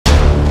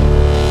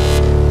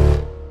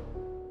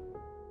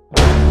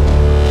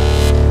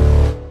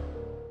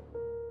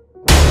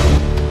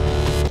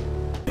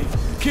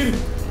消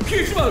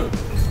えちまう。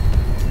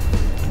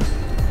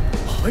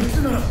あいつ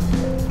なら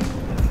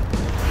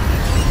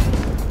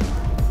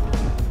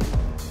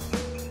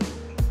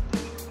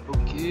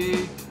ওকে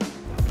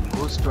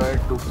Ghostwire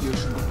Tokyo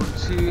শুরু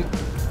করছি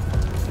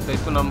তাই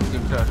তো নাম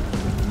গেমটার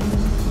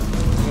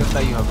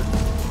তাই হবে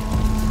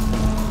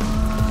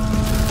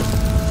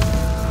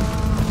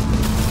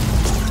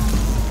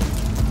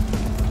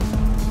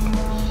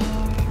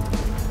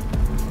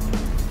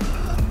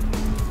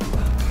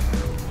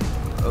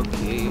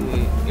ওকে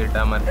এটা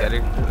আমার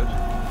character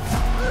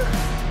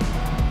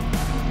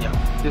yeah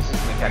this is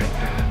my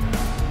character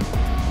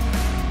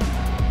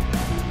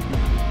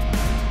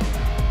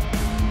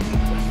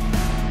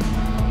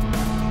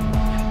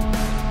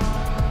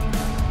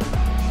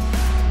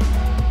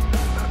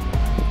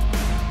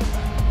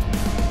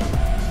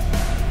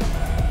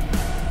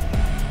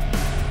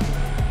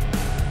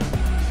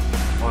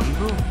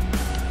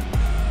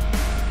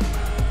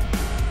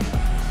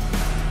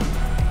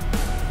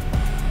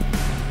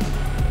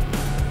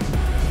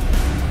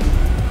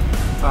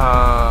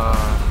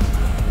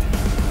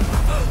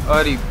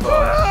अरे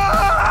बस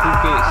टू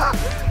फेस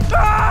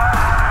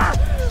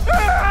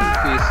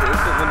है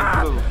तो मैंने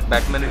पूरा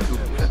बैटमैन टू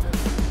फेस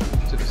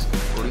चलो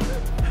स्किप करी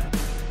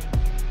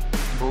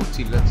बहुत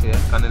चिल्लाচ্ছে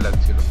यार কানে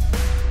লাগছিল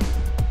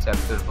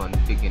চ্যাপ্টার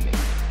 1 থেকে নেই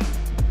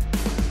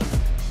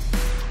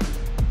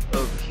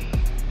okay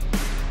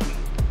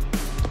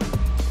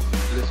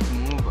let's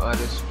move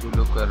RS to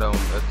look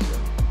around अच्छा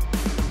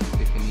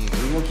देखनी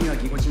動きが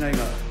ぎこちない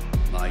が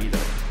まあいいだ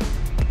ろう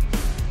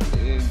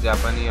ये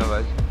जापानी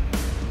आवाज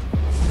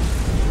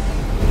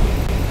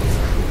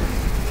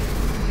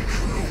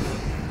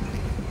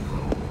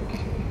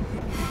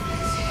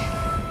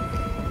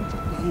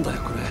なんだよ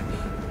これ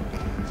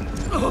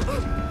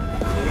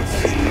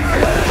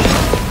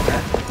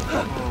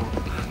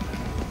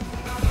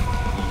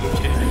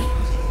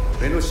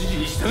俺の指示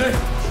に従え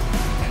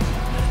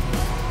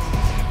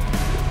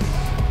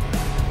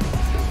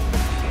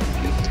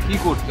কি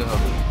করতে হবে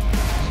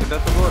সেটা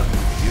তো বল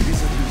指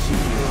先の神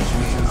経を集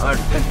中させ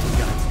て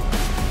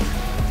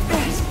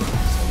そ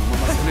のま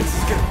ま攻め続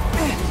ける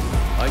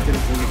相手の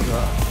攻撃は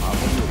守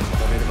りを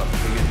固めれば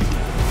軽減でき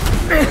る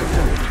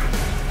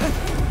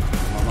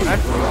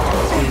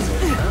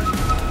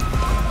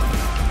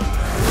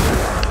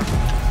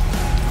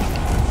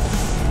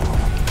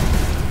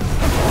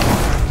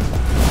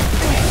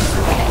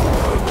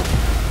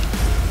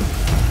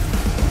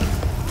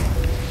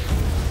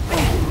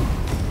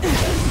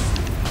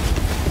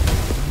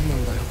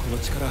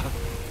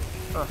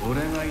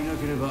俺がいな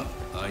ければ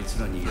あいつ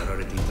らにやら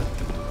れていたっ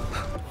てこと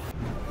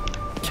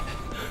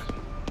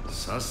だ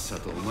さっさ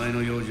とお前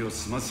の用事を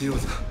済ませよう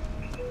ぜ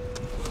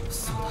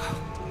そうだ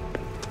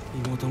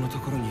妹のと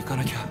ころに行か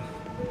なきゃ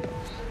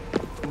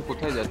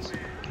কোথায় যাচ্ছে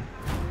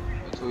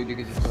আচ্ছা ওই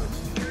দিকে যেতে হবে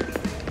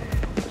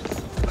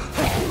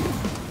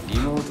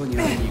妹に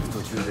会いに行く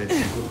途中で事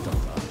故ったの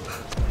か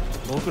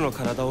僕の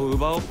体を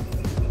奪おう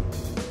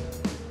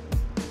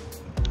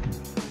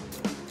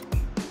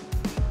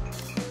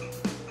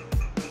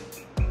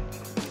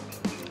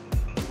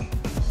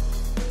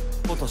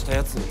とした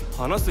やつに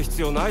話す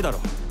必要ないだろ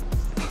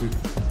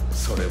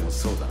それも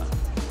そうだな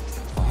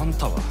あん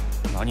たは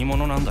何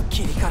者なんだ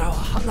霧からは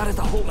離れ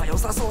た方が良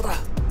さそうだ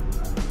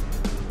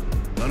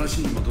話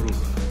に戻ろうか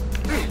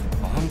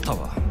あんた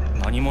は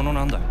何者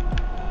なんだよ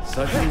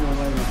先にお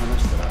前が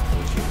話したら教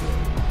えてや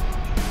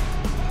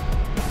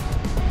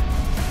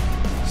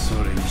る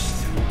それに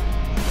しても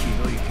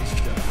広い景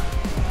色だこ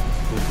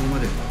こま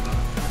でか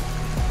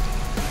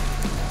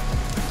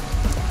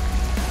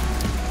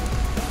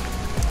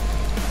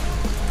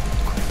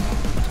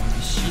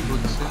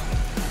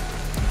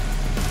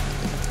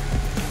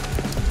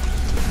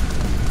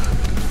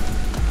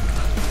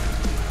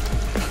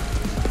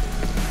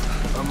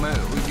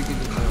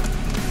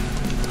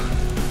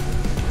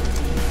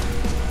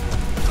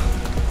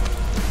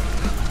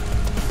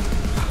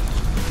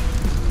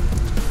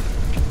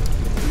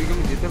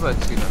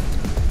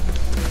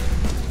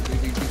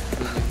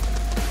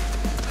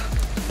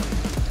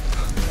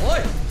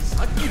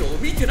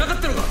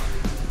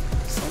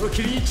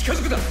近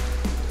づくな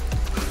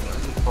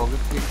ポケ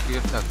ットにクリ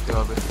アথাকতে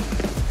হবে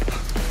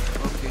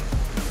ওকে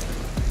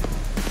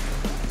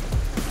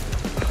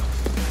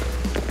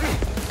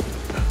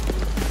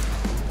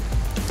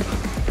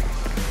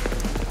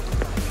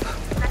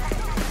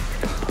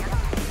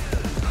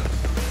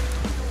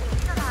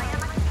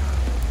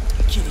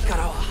霧か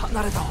らは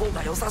離れた方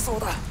が良さそう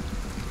だ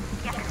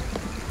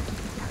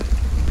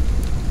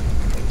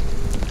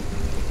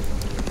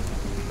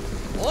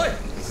おい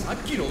さっ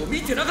きのを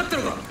見てなかった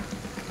のか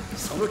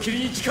その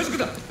霧に近づく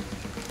な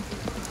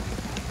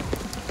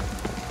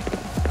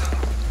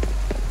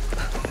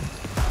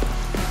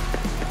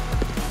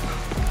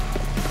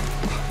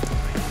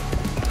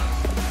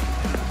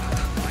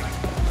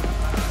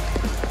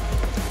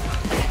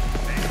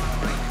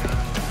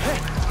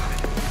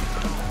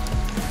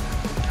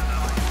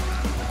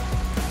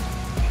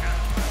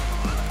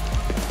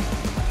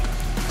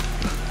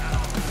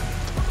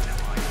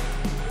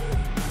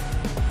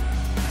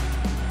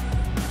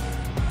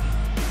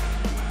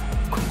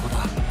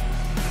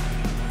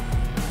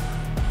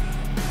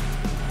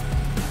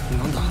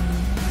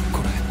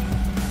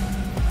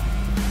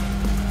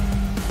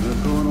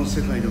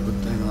世界の物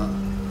体が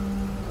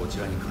こち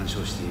らに干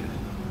渉している。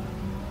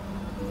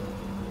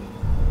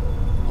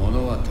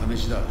物は試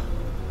しだ。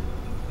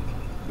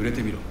触れ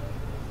てみろ。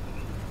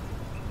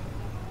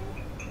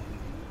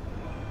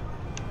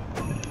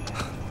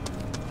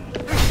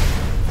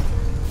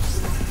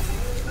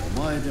お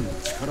前でも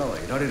力は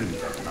得られるみ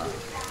たいだな。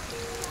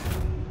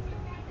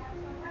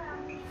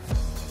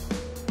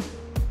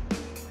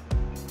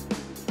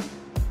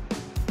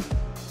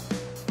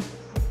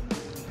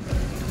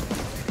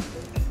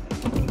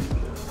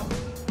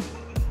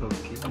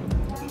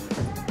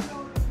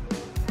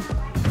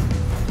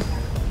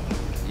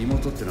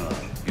妹ってのは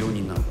病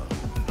人なのか？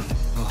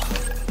ああ、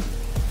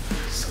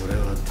それ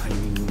はタイ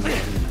ミングが悪い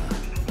な。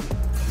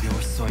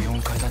病室は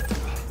4階だった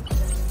な。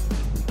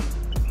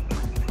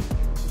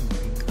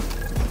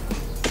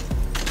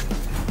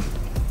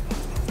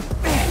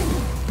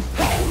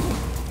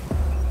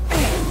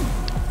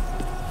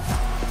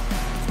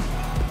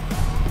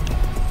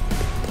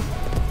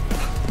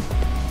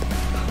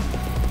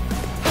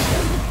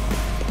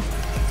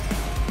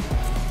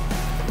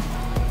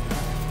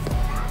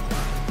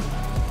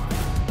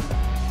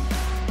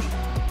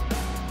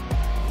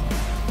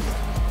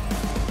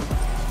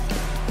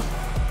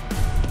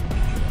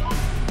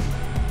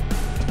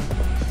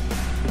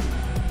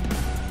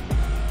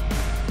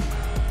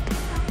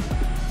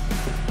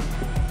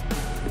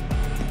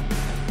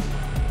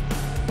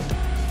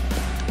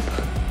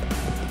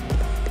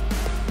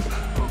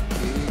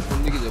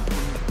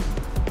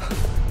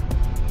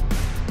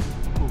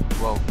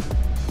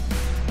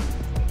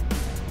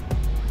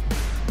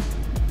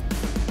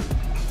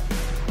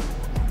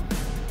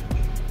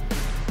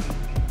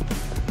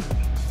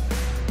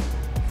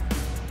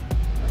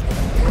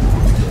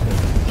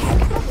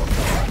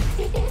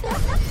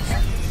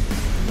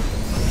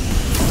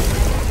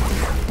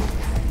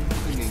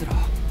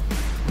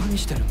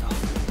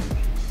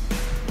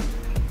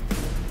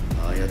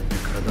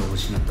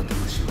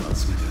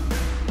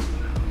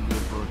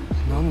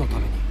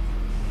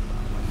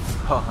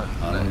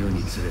あの世に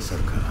連れ去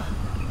るか、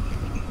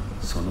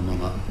そのま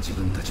ま自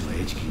分たちの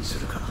餌食にす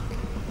るか。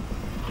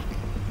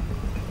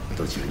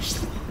どちらにし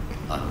ても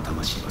あの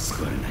魂は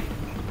救われない。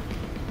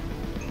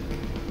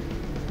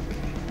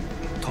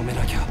止め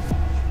なきゃ。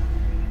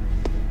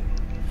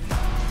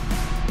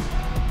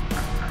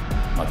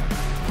待て、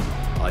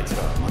あいつ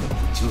らはまだこ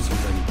っちの存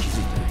在に気づ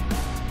いてない。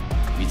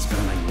見つか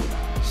らないよ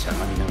うしゃ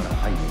がみながら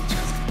背後に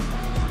近づけ。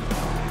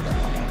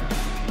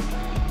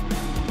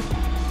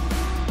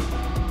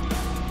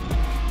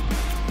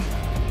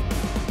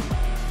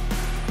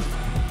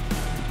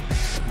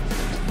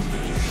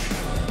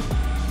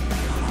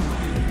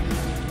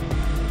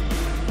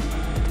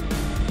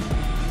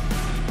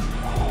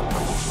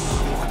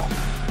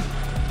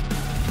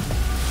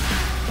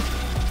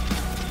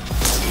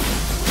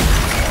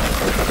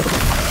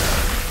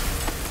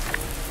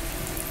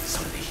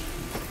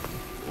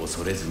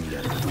恐れずに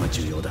やることが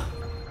重要だ。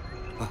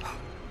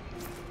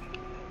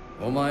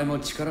お前も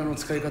力の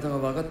使い方が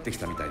分かってき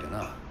たみたいだ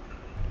な。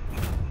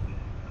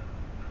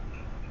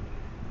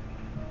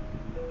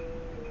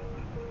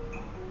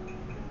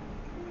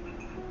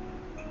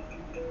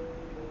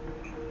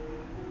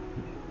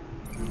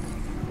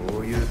こ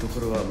ういうとこ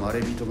ろはま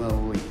れびとが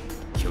多い。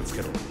気をつ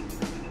けろ。ま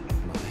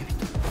れび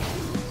と？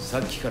さ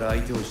っきから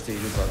相手をしてい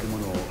る化け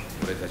物を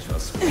俺たちは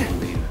そう呼ん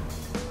でいる。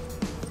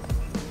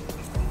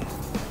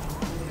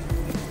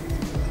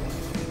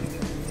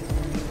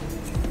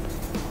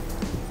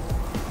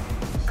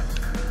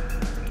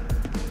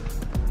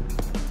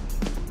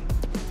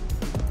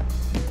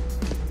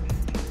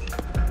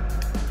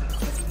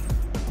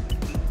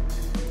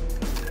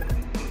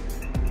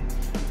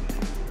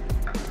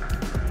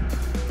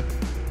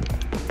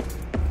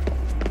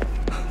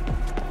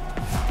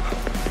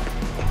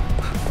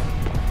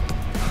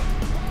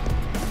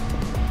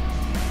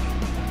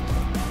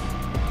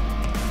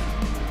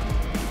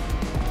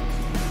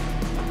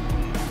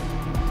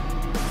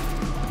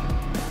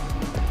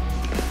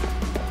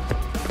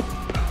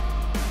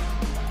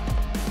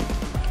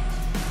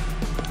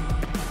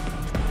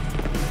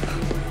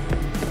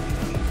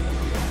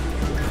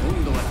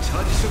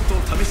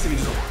試してみ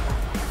るぞ。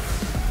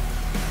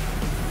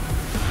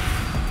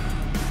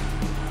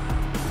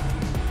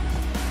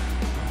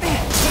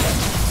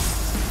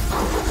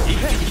一気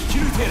に引き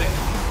抜いてやれ。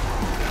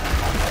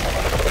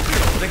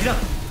上出来だ。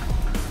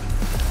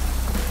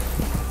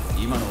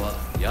今のは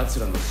奴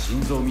らの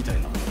心臓みたい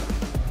なものだ。引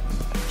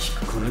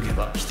っこ抜け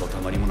ばひとた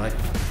まりもない。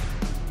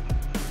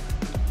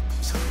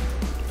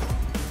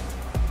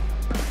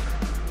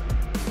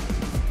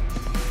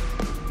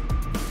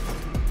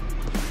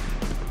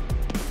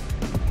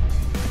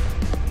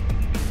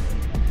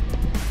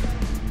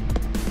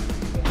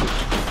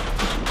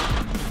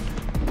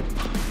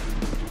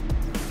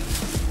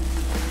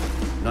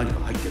何か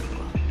入ってるのか？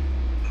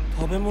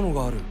食べ物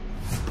がある。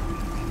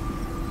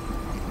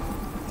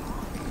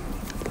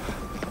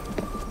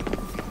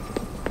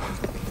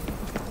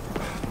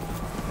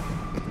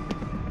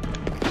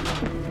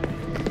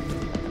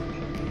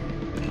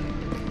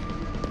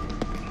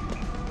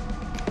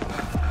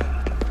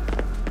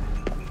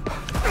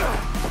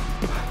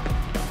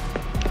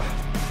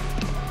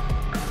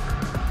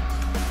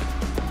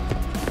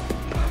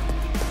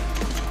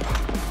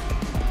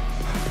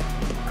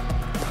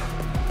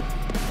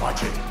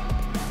Watch it.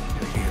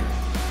 You're here.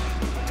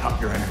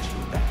 Top your energy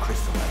with that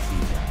crystallized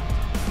ether.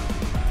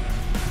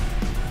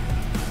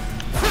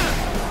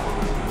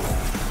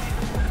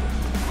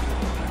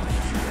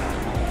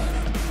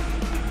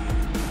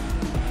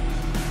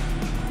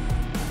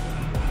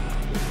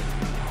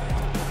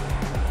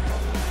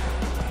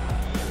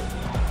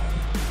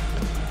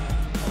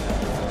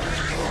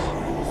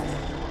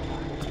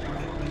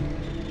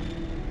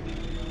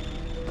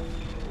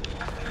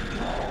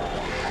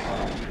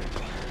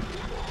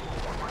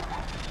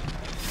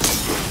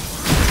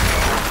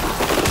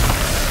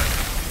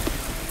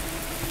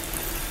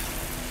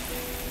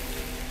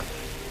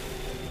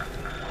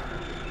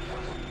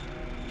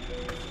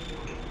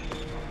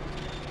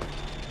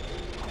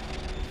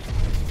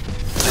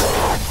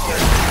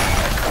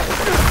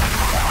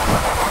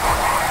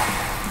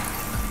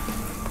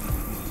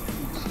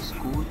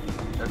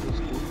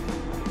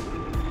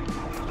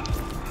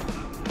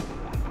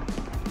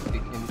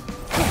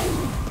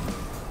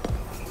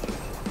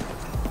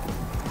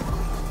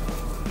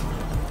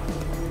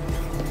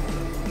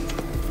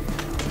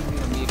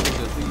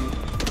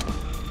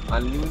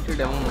 Unlimited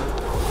ammo.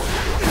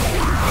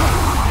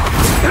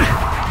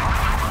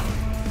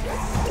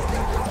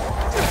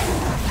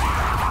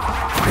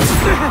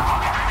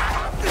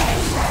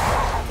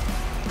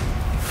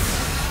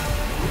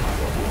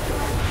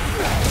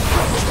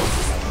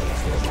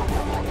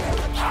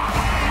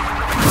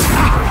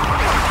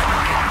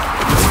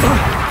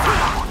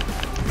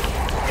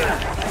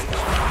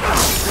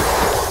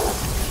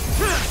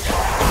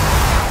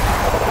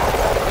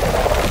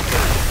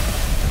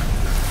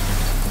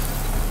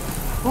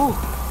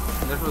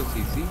 That was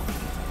easy.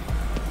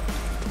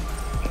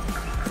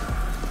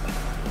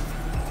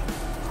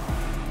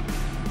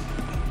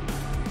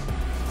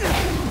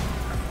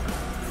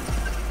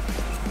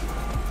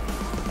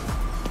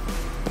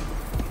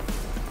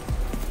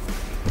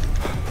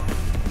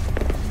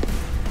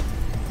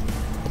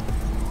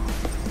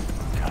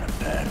 Got a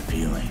bad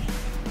feeling.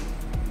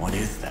 What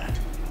is that?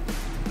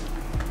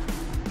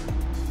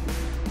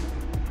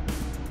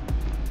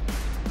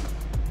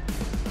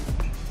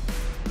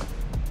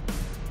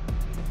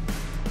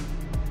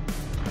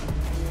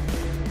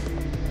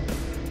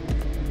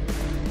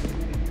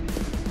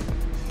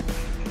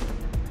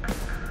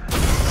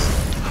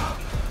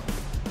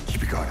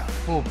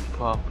 Oh,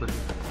 Papa.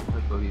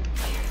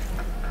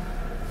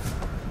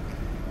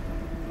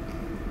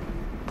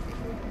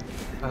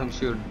 I'm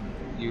sure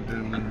you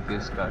didn't mean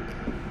this card.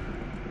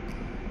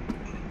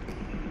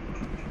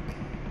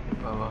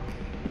 Baba.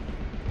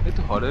 ये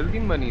तो horror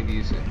game बनी थी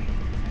इसे.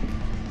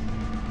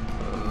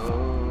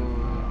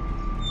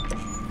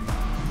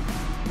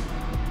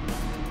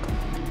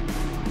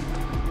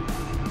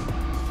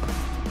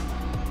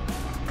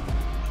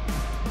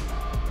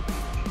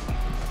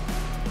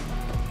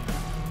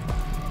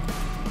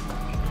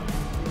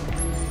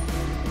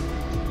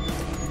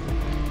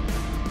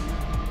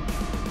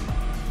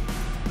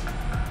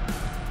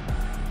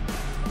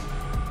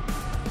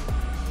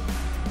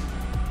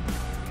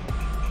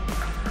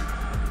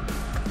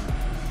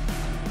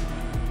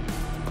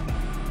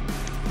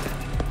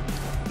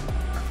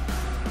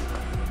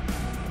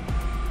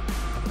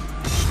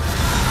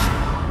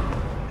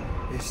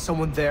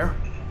 Someone there?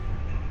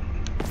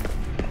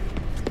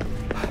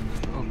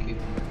 Okay.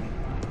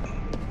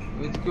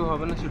 Which क्यों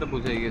হবে না সেটা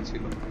বোঝাই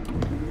গেছিল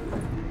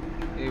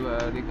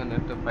এবার এখানে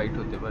একটা ফাইট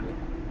হতে পারে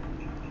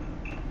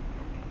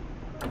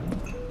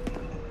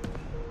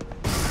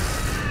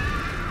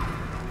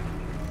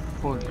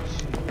Holy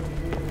shit.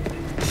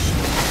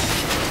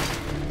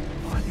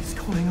 What is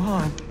going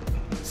on?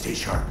 Stay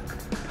sharp.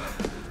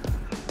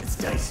 It's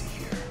dicey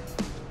here.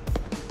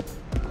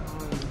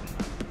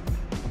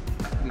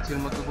 নিচের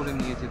মতো করে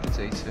নিয়ে যেতে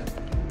চাইছে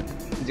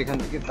যেখান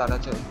থেকে তারা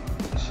চায়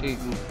সেই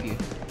রূপ দিয়ে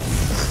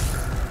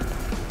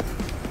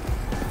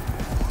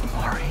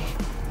Mari.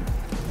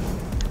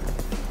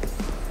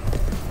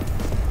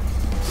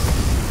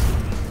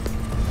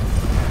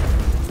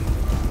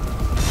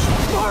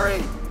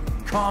 Mari!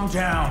 Calm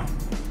down.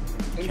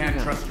 Can't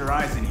trust your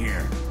eyes in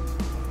here.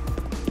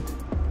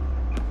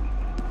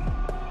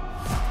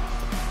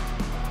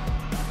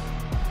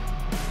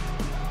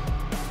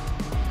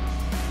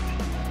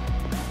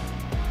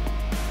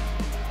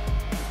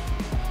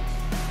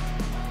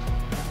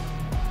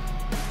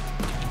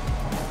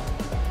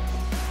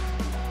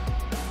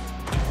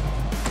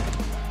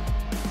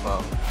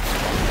 Wow.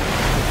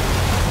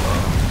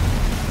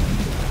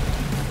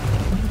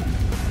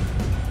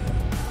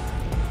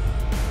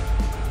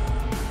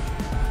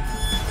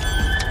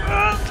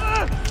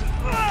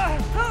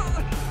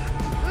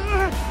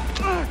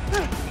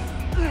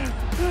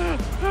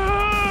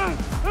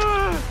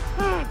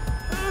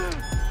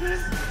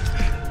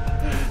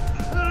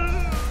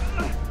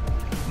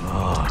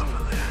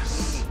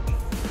 Marvelous.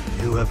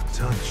 You have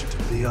touched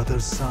the other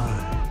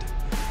side,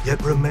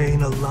 yet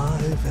remain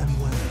alive and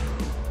well.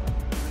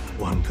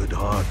 One could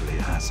hardly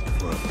ask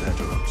for a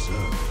better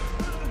observer.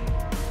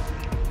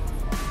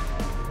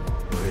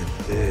 With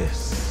this,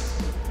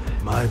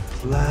 my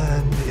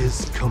plan is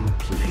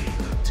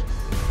complete.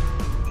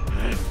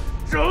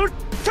 Don't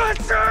touch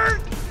her!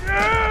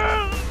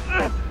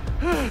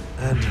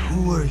 And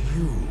who are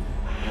you?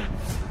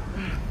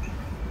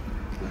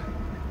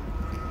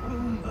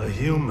 A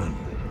human.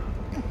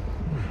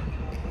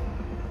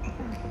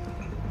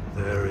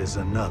 There is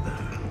another.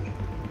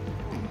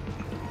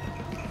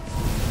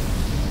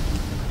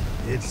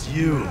 It's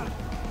you.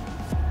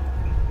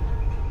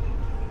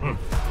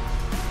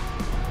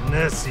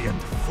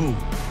 Nescient fool.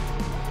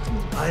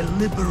 I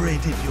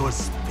liberated your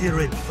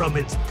spirit from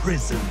its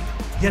prison,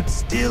 yet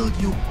still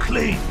you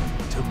cling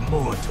to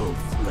mortal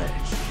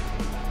flesh.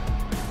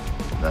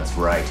 That's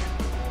right.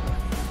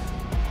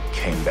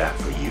 Came back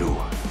for you.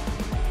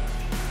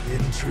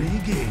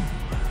 Intriguing.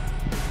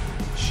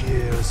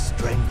 Sheer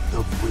strength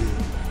of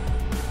will.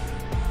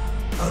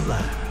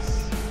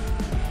 Alas,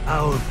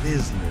 our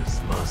business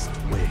must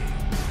wait.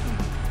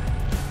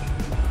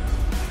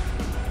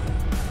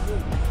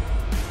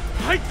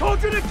 I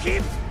told you to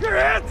keep your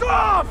hands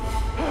off!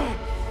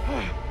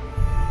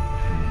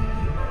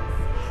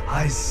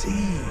 I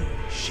see.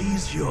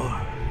 She's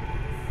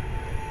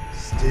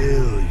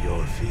still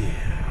your fear.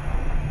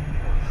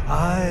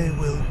 I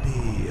will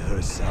be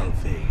her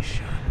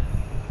salvation.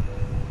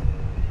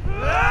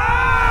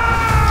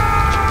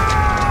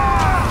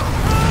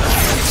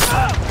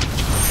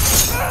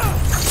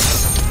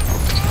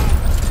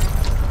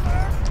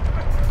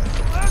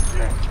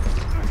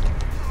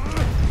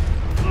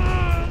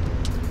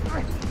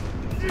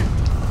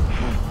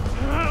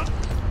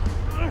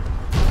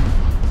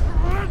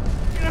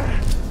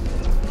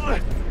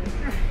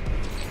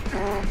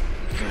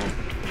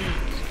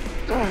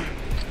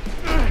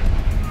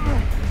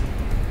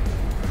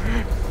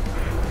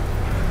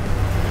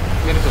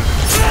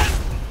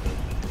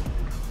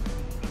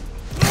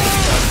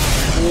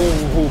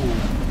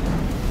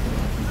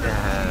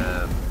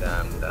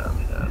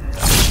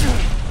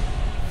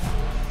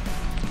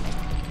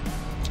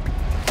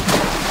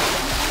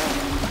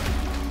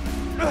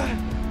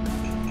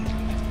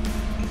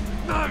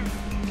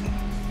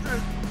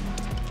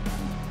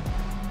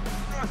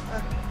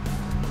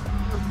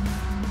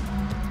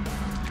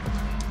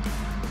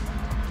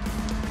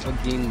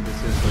 Again,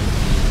 this is going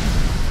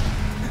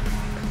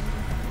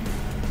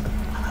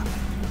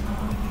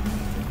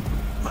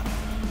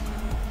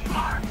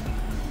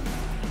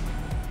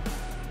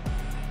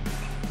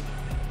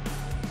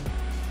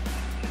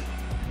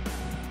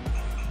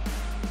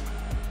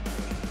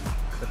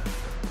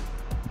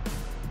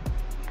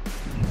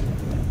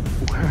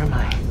Where am I?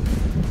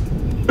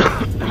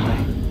 Am I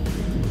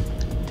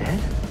dead?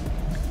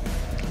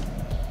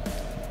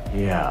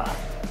 Yeah.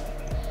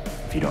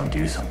 If you don't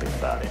do something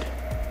about it.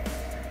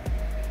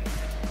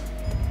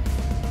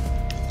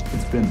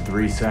 It's been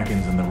 3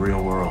 seconds in the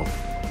real world.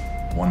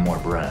 One more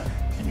breath,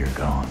 and you're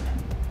gone.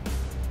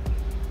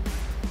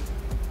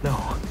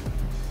 No,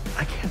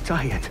 I can't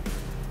die yet.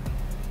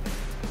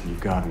 You've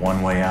got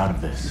one way out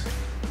of this.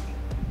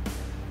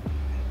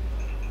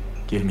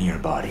 Give me your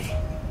body.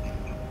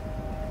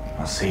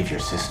 I'll save your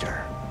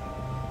sister.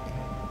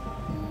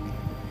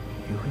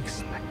 You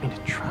expect me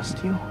to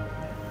trust you?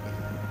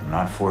 I'm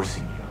not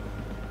forcing you.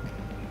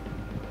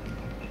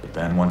 But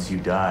then once you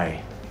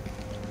die,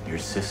 your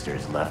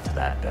sister's left to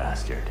that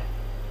bastard.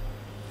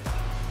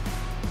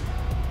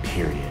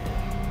 Period.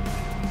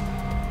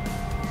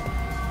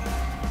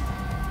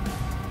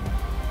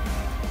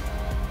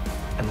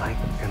 Am I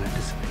gonna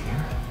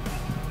disappear?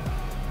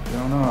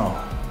 Don't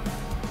know.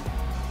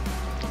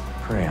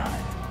 Pray on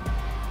it.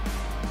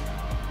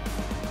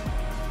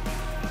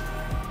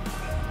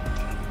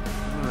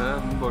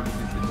 body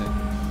design.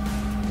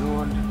 You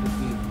want it to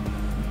be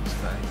this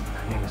guy.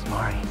 Her name is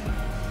Mari.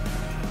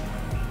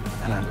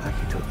 And I'm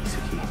Akito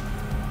Isaki.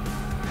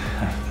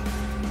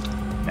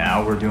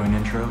 Now we're doing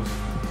intros?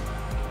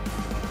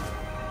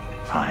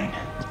 Fine.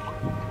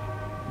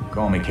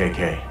 Call me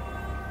KK.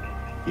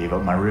 Gave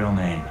up my real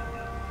name.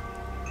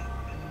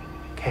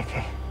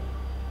 KK.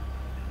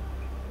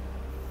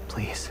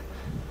 Please.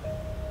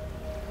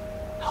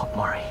 Help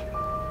Mari.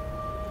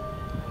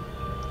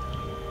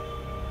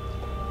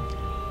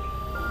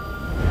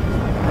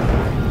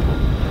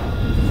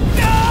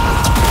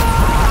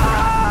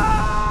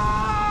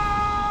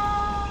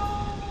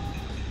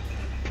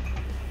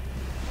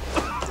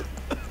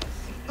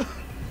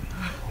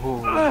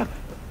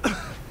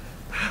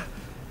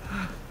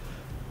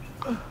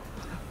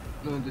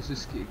 No, this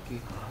is KK.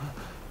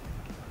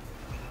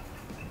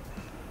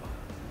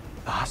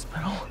 The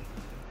hospital?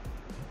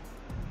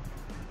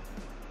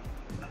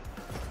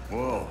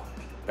 Whoa.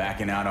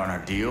 Backing out on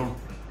our deal?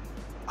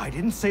 I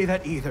didn't say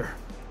that either.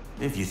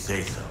 If you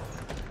say so.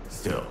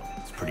 Still,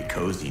 it's pretty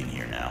cozy in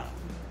here now.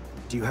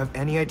 Do you have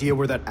any idea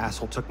where that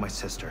asshole took my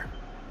sister?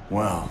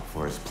 Well,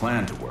 for his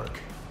plan to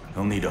work,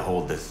 he'll need to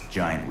hold this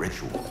giant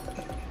ritual.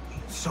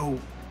 So,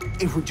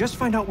 if we just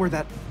find out where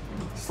that...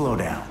 Slow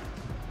down.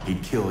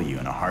 He'd kill you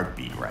in a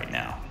heartbeat right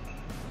now.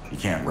 You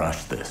can't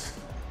rush this.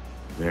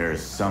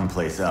 There's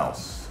someplace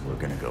else we're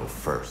gonna go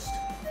first.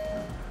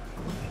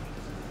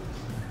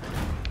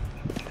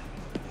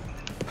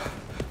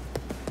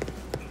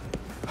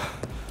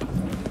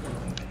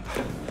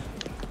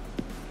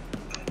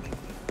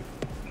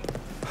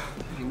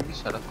 Hindi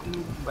সারাক্ষণ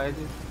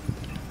বাইরে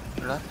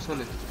রাত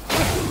চলে।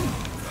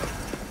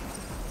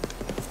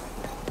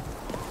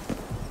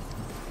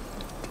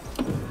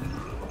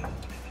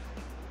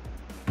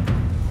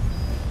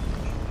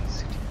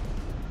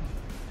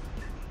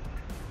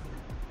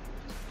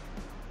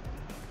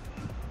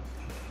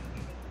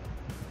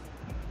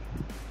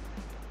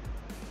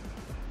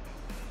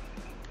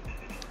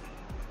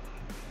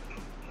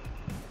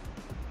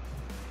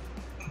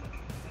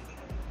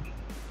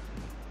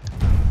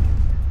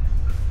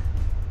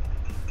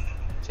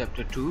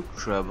 Chapter 2,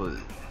 Trouble.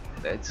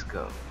 Let's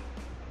go.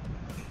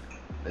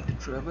 Let the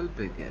trouble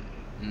begin.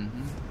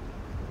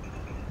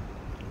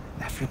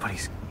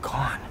 Everybody's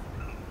gone.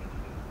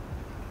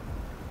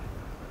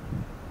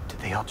 Did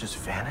they all just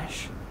vanish?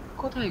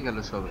 কোথায় গেল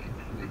সবাই?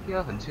 কি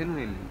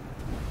genuinely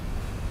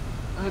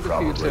হয়তো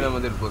future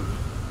আমাদের বলবে।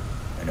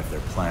 And if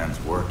their plan's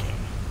working,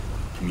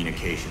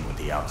 communication with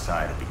the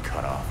outside will be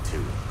cut off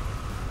too.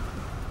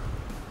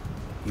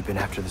 You've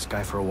been after this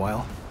guy for a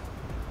while?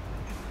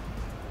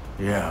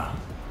 Yeah.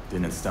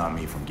 Didn't stop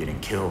me from getting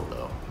killed,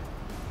 though.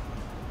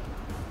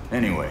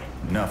 Anyway,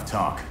 enough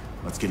talk.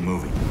 Let's get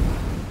moving.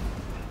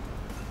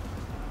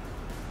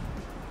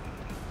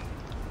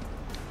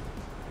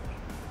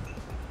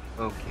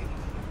 Okay.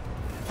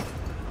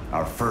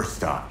 Our first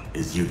stop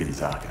is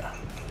Yugenzaka.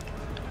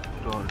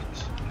 Torch.